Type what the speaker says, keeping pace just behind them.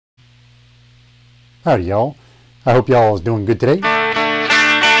Howdy, y'all. I hope y'all is doing good today.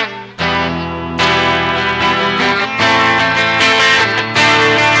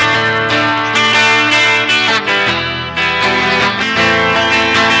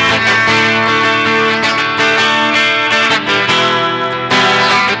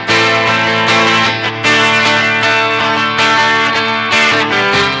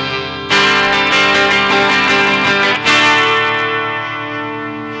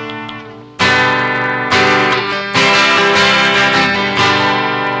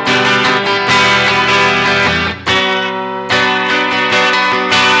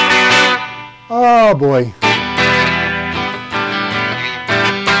 Oh boy.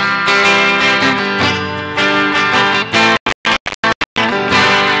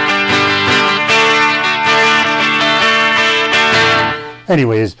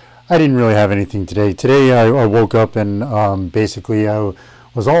 Anyways, I didn't really have anything today. Today I woke up and basically I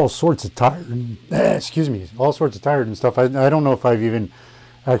was all sorts of tired. Excuse me, all sorts of tired and stuff. I don't know if I've even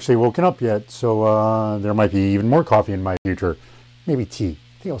actually woken up yet, so there might be even more coffee in my future. Maybe tea.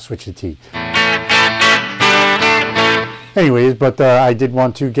 I think I'll switch to tea. Anyways, but I did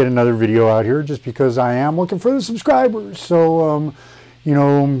want to get another video out here just because I am looking for the subscribers. So, you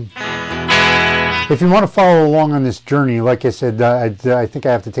know, if you want to follow along on this journey, like I said, I think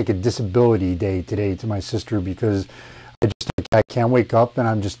I have to take a disability day today to my sister because I can't wake up and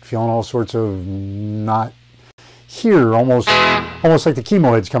I'm just feeling all sorts of not here, almost like the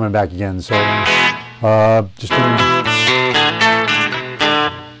chemo head's coming back again. So, just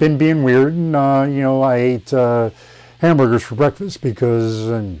been being weird, and you know, I ate hamburgers for breakfast because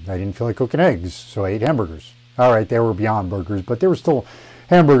I didn't feel like cooking eggs, so I ate hamburgers. All right, they were beyond burgers, but they were still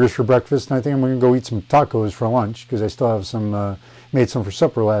hamburgers for breakfast, and I think I'm going to go eat some tacos for lunch because I still have some, made some for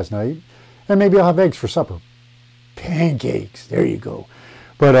supper last night, and maybe I'll have eggs for supper. Pancakes, there you go.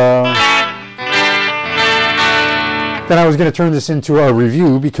 But then I was going to turn this into a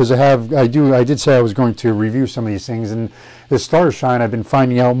review because I did say I was going to review some of these things, and this Starshine, I've been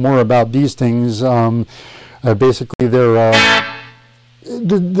finding out more about these things. Basically, they're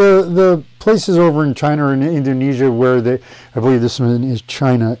the places over in China or in Indonesia where they, I believe this one is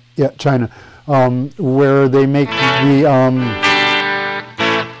China, yeah, China, where they make the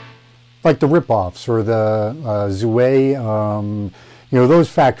like the rip-offs or the Zouay, you know, those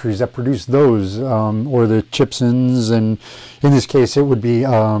factories that produce those, or the Chipsons, and in this case it would be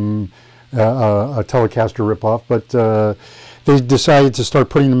a Telecaster rip-off, but they decided to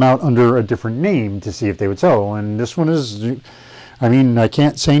start putting them out under a different name to see if they would sell. And this one is, I mean, I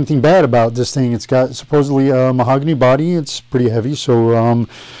can't say anything bad about this thing. It's got supposedly a mahogany body. It's pretty heavy, so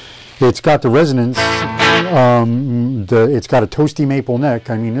it's got the resonance. It's got a toasty maple neck.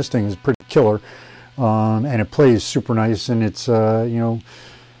 I mean, this thing is pretty killer, and it plays super nice. And it's you know,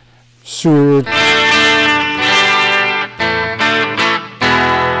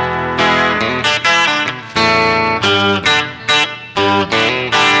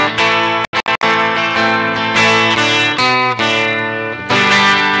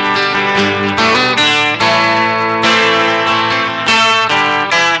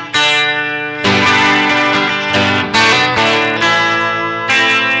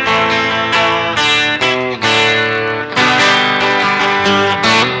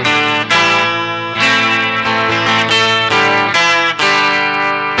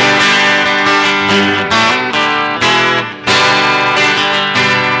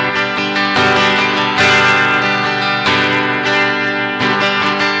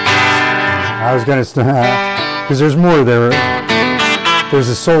 I was going to, because there's more there. There's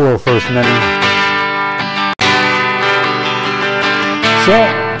a solo first, and then so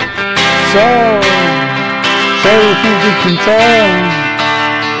you think you can tell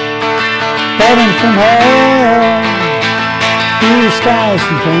heaven from hell, blue skies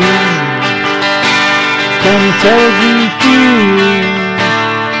from pain, can you tell the view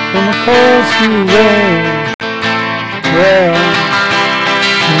from a cold steel rain? Well,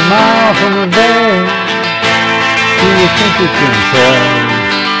 a mile from the bay, do you think you can tell?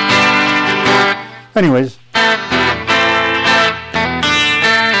 Anyways,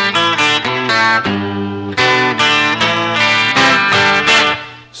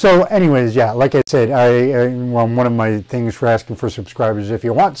 so anyways, yeah, like I said, well, one of my things for asking for subscribers, if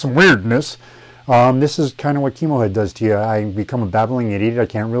you want some weirdness, this is kind of what chemo head does to you. I become a babbling idiot. I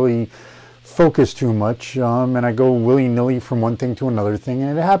can't really focus too much, and I go willy-nilly from one thing to another thing,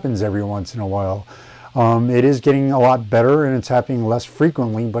 and it happens every once in a while. It is getting a lot better, and it's happening less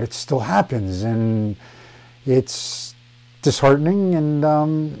frequently, but it still happens, and it's disheartening, and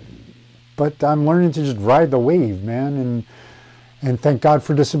but I'm learning to just ride the wave, man, And thank God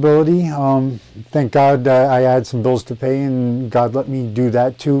for disability. Thank God I had some bills to pay, and God let me do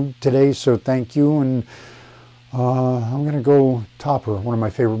that too today. So thank you. And I'm going to go Topper. One of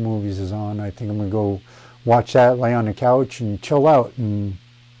my favorite movies is on. I think I'm going to go watch that, lay on the couch, and chill out and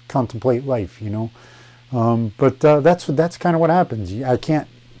contemplate life, you know. But that's kind of what happens. I can't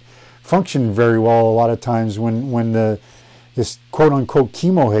function very well a lot of times when this quote unquote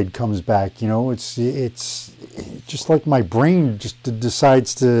chemo head comes back. You know, it's just like my brain just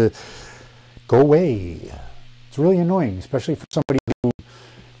decides to go away. It's really annoying, especially for somebody who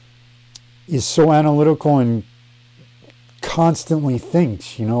is so analytical and constantly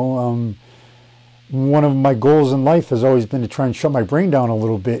thinks, you know. One of my goals in life has always been to try and shut my brain down a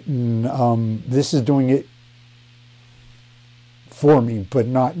little bit, and this is doing it for me, but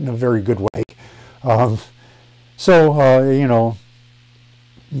not in a very good way. So, you know,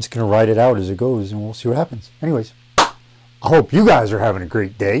 I'm just going to ride it out as it goes, and we'll see what happens. Anyways, I hope you guys are having a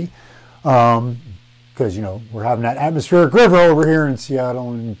great day, because, you know, we're having that atmospheric river over here in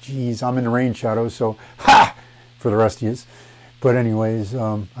Seattle, and geez, I'm in the rain shadow, so ha! For the rest of you. But anyways,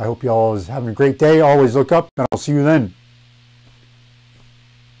 I hope you all is having a great day. Always look up, and I'll see you then.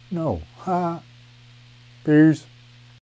 No. Ha. Peace.